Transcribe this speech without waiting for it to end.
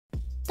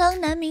当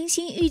男明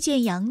星遇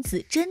见杨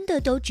紫，真的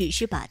都只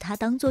是把他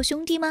当作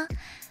兄弟吗？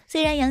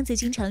虽然杨紫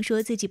经常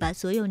说自己把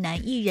所有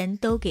男艺人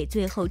都给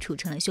最后处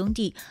成了兄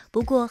弟，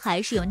不过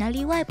还是有那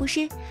例外不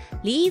是？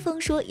李易峰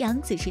说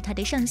杨紫是他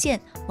的上限，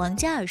王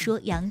嘉尔说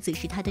杨紫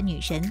是他的女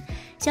神，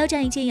肖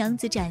战一见杨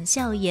紫展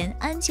笑颜，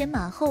鞍前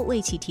马后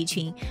为其提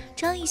裙，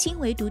张艺兴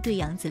唯独对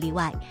杨紫例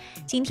外。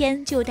今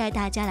天就带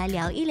大家来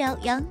聊一聊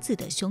杨紫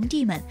的兄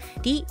弟们。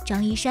第一，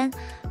张一山。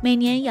每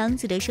年杨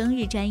紫的生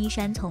日，张一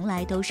山从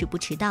来都是不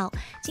迟到，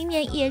今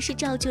年也是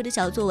照旧的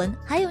小作文，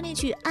还有那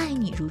句爱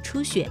你如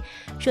初雪。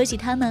说起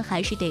他们，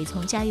还是得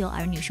从家有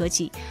儿女说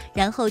起，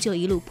然后就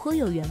一路颇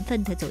有缘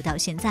分地走到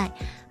现在。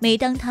每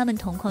当他们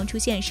同框出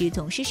现时，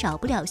总是少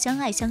不了相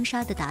爱相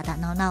杀的打打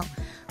闹闹，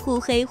互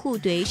黑互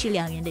怼是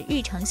两人的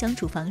日常相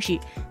处方式。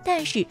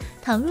但是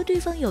倘若对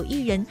方有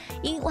一人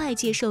因外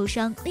界受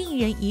伤，另一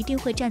人一定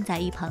会站在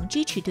一旁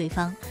支持对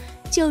方。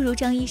就如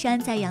张一山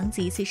在杨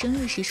紫一次生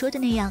日时说的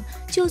那样，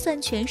就算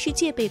全世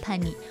界背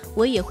叛你，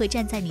我也会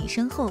站在你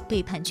身后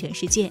背叛全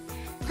世界。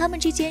他们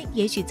之间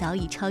也许早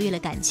已超越了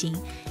感情。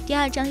第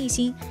二，张艺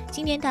兴。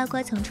今年大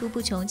瓜层出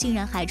不穷，竟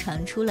然还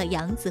传出了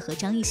杨紫和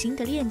张艺兴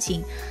的恋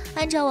情。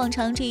按照往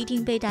常，这一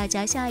定被大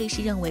家下意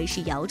识认为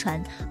是谣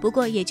传，不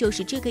过也就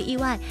是这个意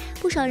外，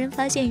不少人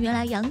发现原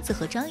来杨紫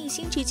和张艺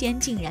兴之间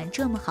竟然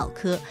这么好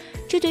磕。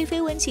这对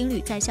绯闻情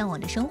侣在向往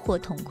的生活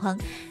同框，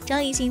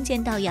张艺兴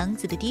见到杨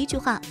紫的第一句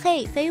话，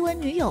嘿，绯闻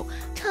女友，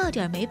差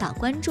点没把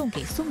观众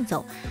给送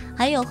走。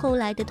还有后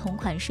来的同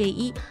款睡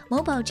衣，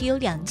某宝只有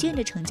2件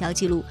的成交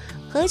记录，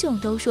何炅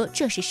都说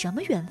这是什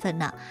么缘分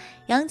呢？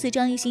杨紫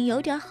张艺兴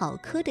有点好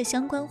磕的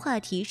相关话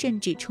题甚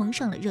至冲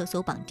上了热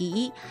搜榜第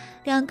1，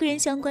两个人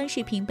相关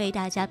视频被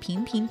大家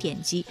频频点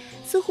击，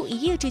似乎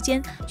一夜之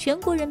间全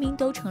国人民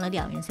都成了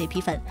两人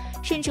CP 粉，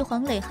甚至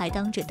黄磊还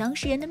当着当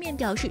事人的面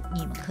表示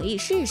你们可以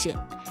试试。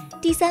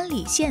第三，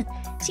李现。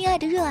亲爱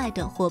的热爱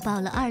的火爆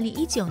了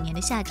2019年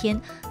的夏天，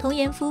童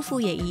颜夫妇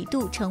也一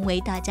度成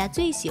为大家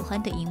最喜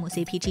欢的荧幕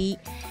CP 之一。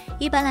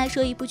一般来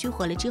说，一部剧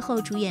火了之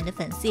后，主演的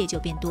粉丝也就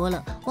变多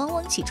了，往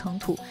往起冲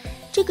突。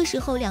这个时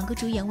候，两个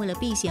主演为了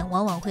避嫌，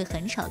往往会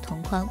很少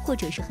同框，或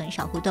者是很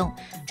少互动，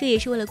这也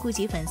是为了顾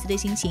及粉丝的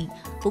心情。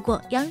不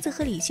过，杨紫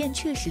和李现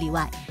确实例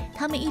外，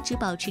他们一直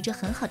保持着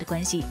很好的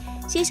关系，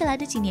接下来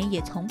的几年也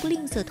从不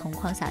吝啬同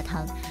框撒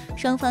糖，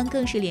双方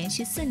更是连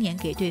续4年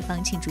给对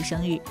方庆祝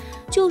生日。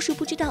就是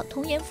不知道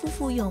童颜夫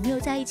妇有没有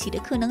在一起的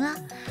可能啊？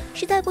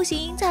实在不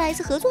行，再来一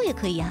次合作也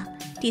可以啊。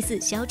第4，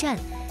肖战。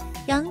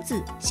杨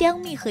紫、香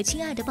蜜和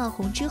亲爱的爆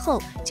红之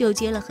后，就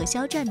接了和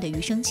肖战的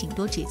余生请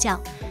多指教。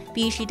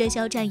彼时的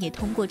肖战也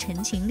通过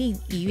陈情令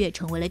一跃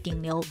成为了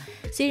顶流。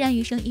虽然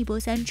余生一波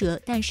三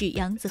折，但是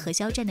杨紫和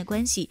肖战的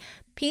关系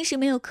平时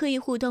没有刻意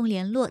互动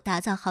联络，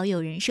打造好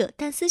友人设，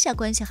但私下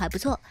关系还不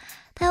错。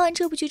拍完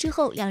这部剧之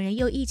后，两人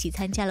又一起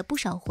参加了不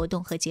少活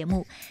动和节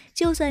目，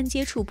就算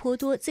接触颇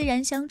多，自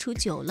然相处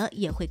久了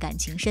也会感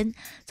情深。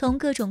从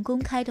各种公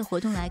开的活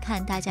动来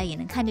看，大家也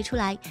能看得出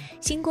来，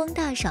星光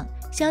大赏，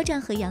肖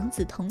战和杨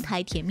紫同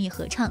台甜蜜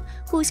合唱，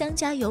互相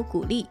加油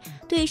鼓励，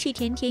对视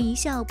甜甜一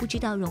笑，不知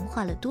道融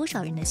化了多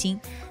少人的心。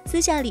私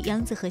下里，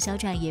杨紫和肖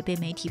战也被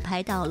媒体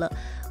拍到了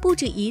不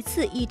止一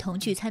次一同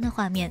聚餐的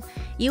画面，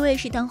一位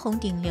是当红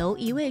顶流，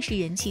一位是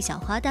人气小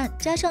花旦，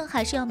加上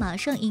还是要马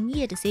上营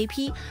业的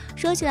CP，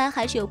 说起来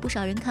还是有不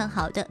少人看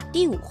好的。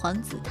第5，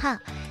黄子韬。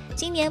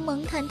今年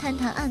萌探探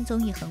探案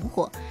综艺很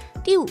火。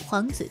第5，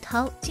黄子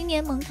韬。今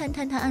年萌探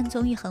探探案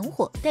综艺很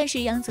火，但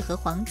是杨紫和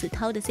黄子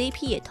韬的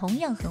CP 也同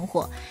样很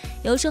火。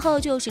有时候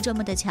就是这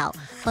么的巧，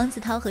黄子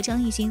韬和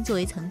张艺兴作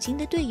为曾经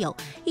的队友，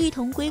一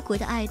同归国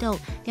的爱豆，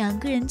两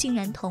个人竟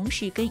然同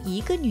时跟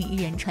一个女艺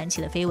人传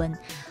起了绯闻。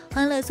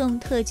欢乐颂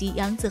特辑，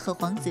杨紫和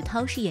黄子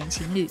韬饰演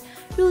情侣，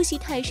入戏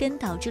太深，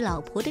导致老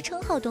婆的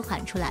称号都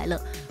喊出来了，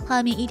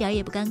画面一点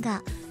也不尴尬。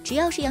只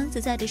要是杨紫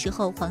在的时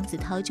候，黄子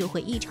韬就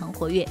会异常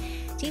活跃，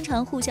经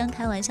常互相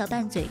开玩笑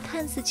拌嘴，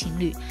看似情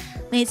侣。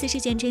每次事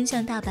件真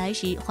相大白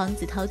时，黄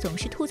子韬总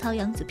是吐槽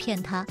杨紫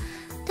骗他，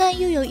但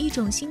又有一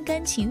种心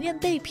甘情愿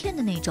被骗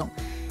的那种。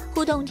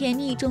互动甜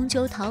蜜，终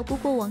究逃不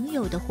过网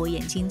友的火眼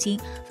金睛，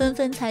纷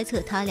纷猜测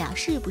他俩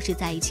是不是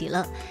在一起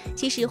了。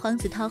其实黄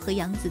子韬和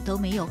杨紫都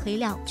没有黑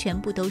料，全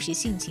部都是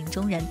性情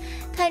中人，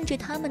看着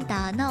他们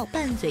打闹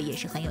拌嘴也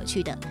是很有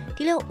趣的。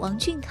第6，王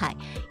俊凯。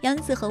杨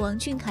紫和王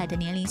俊凯的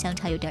年龄相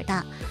差有点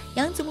大，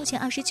杨紫目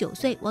前29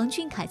岁，王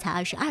俊凯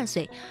才22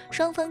岁，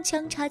双方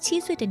相差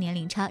7岁的年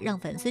龄差，让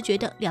粉丝觉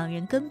得两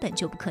人根本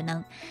就不可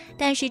能。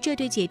但是这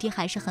对姐弟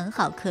还是很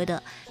好磕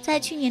的，在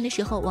去年的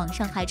时候，网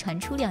上还传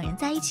出两人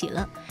在一起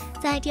了。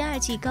在第2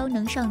季高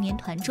能少年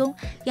团中，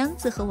杨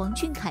紫和王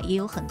俊凯也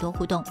有很多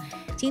互动，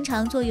经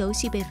常做游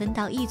戏被分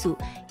到一组。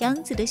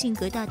杨紫的性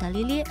格大大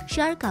咧咧，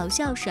时而搞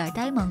笑，时而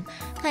呆萌，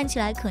看起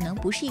来可能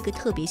不是一个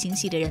特别心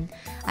细的人，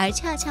而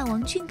恰恰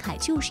王俊凯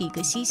就是一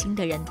个细心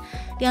的人。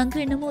两个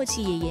人的默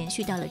契也延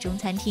续到了中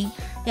餐厅，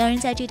两人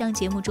在这档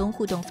节目中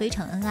互动非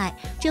常恩爱。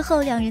之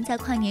后两人在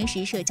跨年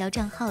时社交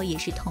账号也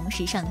是同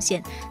时上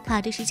线，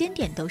卡的时间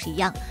点都是一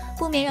样，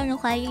不免让人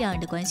怀疑两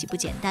人的关系不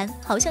简单，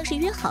好像是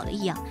约好了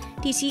一样。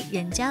第7，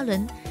任嘉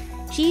伦。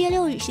11月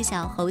6日是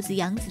小猴子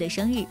杨紫的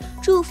生日，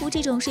祝福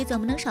这种事怎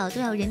么能少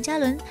得了任嘉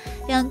伦？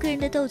两个人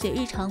的斗嘴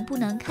日常不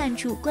难看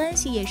出，关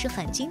系也是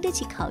很经得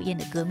起考验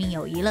的革命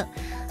友谊了。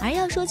而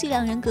要说起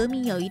两人革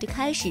命友谊的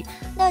开始，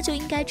那就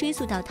应该追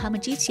溯到他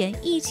们之前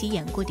一起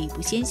演过的一部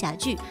仙侠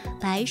剧《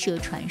白蛇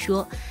传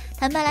说》。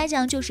坦白来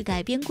讲，就是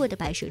改编过的《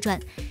白蛇传》。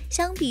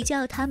相比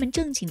较他们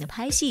正经的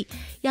拍戏，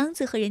杨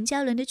紫和任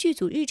嘉伦的剧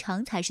组日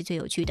常才是最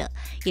有趣的，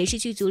也是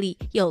剧组里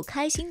有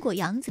开心过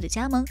杨紫的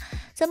加盟，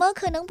怎么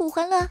可能不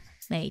欢乐？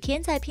每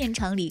天在片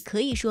场里，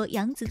可以说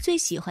杨紫最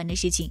喜欢的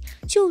事情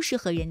就是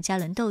和任嘉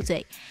伦斗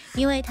嘴，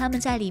因为他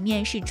们在里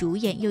面是主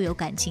演又有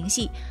感情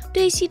戏，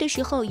对戏的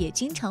时候也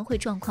经常会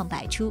状况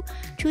百出，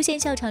出现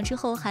笑场之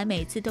后还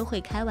每次都会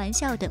开玩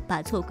笑的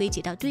把错归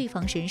结到对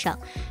方身上。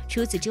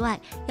除此之外，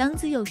杨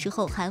紫有时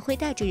候还会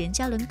带着任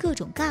嘉伦各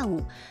种尬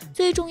舞，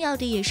最重要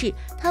的也是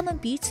他们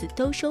彼此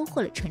都收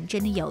获了纯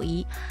真的友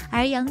谊，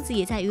而杨紫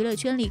也在娱乐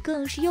圈里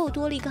更是又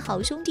多了一个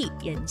好兄弟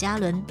任嘉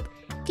伦。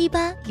第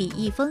8，李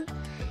易峰。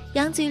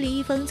杨紫与李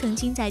易峰曾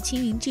经在《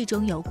青云志》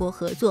中有过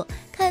合作，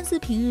看似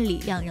平日里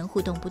两人互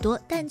动不多，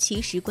但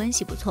其实关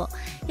系不错，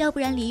要不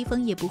然李易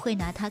峰也不会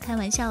拿他开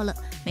玩笑了。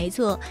没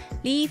错，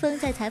李易峰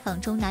在采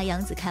访中拿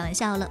杨紫开玩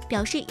笑了，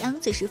表示杨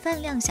紫是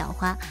饭量小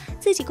花，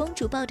自己公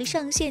主抱的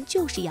上限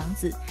就是杨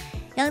紫。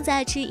杨紫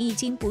爱吃已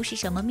经不是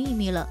什么秘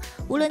密了，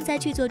无论在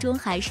剧作中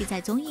还是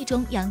在综艺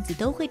中，杨紫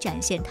都会展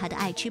现她的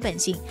爱吃本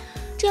性。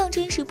这样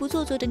真实不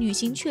做作的女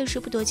星确实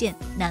不多见，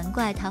难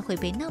怪她会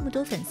被那么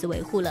多粉丝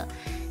维护了。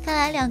看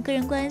来两个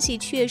人关系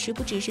确实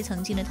不只是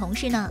曾经的同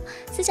事呢，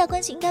私下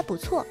关系应该不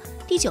错。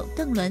第9，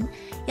邓伦。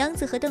杨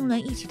紫和邓伦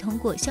一起通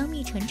过香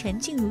蜜沉沉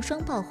烬如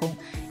霜爆红，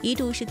一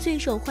度是最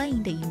受欢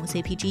迎的一幕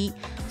CP 之一，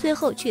最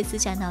后却私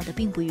下闹得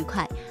并不愉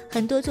快。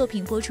很多作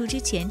品播出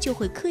之前就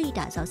会刻意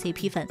打造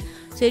CP 粉，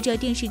随着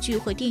电视剧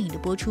或电影的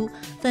播出，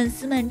粉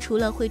丝们除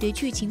了会对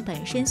剧情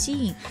本身吸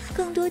引，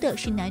更多的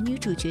是男女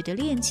主角的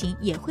恋情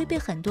也会被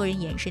很多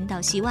人延伸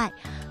到戏外。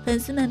粉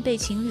丝们被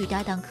情侣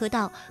搭档磕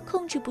到，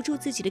控制不住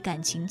自己的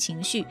感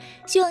情绪，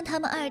希望他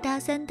们2搭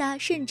3搭，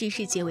甚至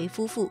是结为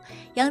夫妇。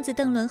杨紫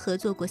邓伦合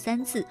作过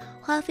3次，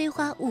花非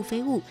花，雾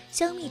非雾，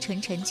香蜜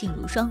沉沉烬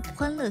如霜，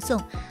欢乐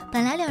颂。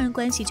本来两人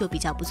关系就比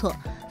较不错，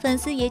粉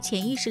丝也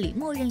潜意识里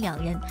默认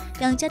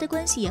两家的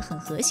关系也很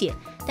和谐。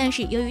但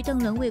是由于邓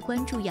伦未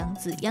关注杨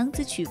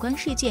紫取关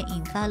事件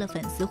引发了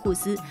粉丝互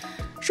撕，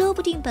说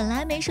不定本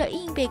来没事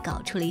硬被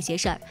搞出了一些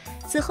事儿。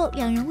此后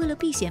两人为了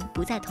避嫌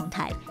不再同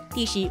台。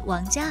第10，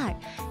王嘉尔。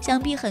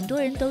想必很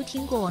多人都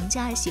听过王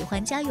嘉尔喜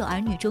欢《家有儿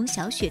女》中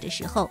小雪的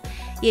时候，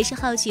也是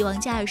好奇王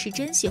嘉尔是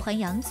真喜欢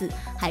杨紫，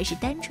还是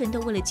单纯的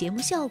为了节目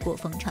效果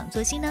逢场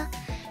作戏呢？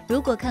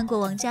如果看过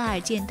王嘉尔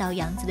见到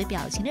杨紫的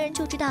表情的人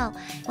就知道，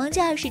王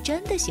嘉尔是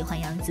真的喜欢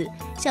杨紫，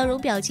笑容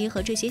表情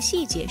和这些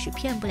细节是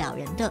骗不了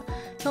人的。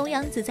从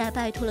杨紫在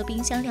拜托了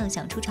冰箱亮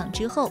相出场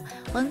之后，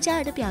王嘉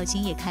尔的表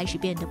情也开始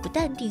变得不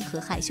淡定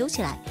和害羞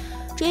起来。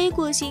追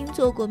过星、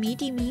做过迷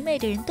弟迷妹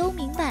的人都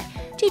明白，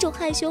这种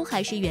害羞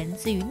还是源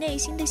自于内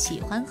心的喜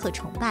欢和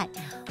崇拜。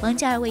王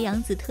嘉尔为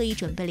杨紫特意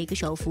准备了一个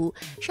手幅，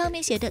上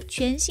面写的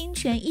全心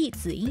全意，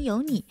只因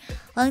有你。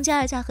王嘉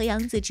尔在和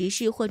杨紫直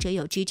视或者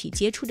有肢体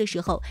接触的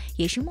时候，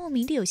也是莫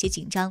名的有些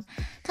紧张，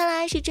看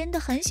来是真的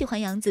很喜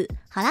欢杨紫。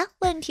好啦，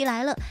问题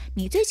来了，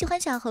你最喜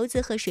欢小猴子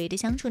和谁的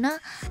相处呢？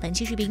本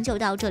期视频就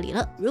到这里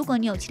了，如果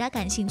你有其他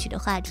感兴趣的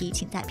话题，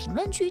请在评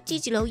论区积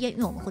极留言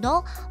与我们互动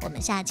哦。我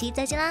们下期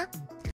再见啦！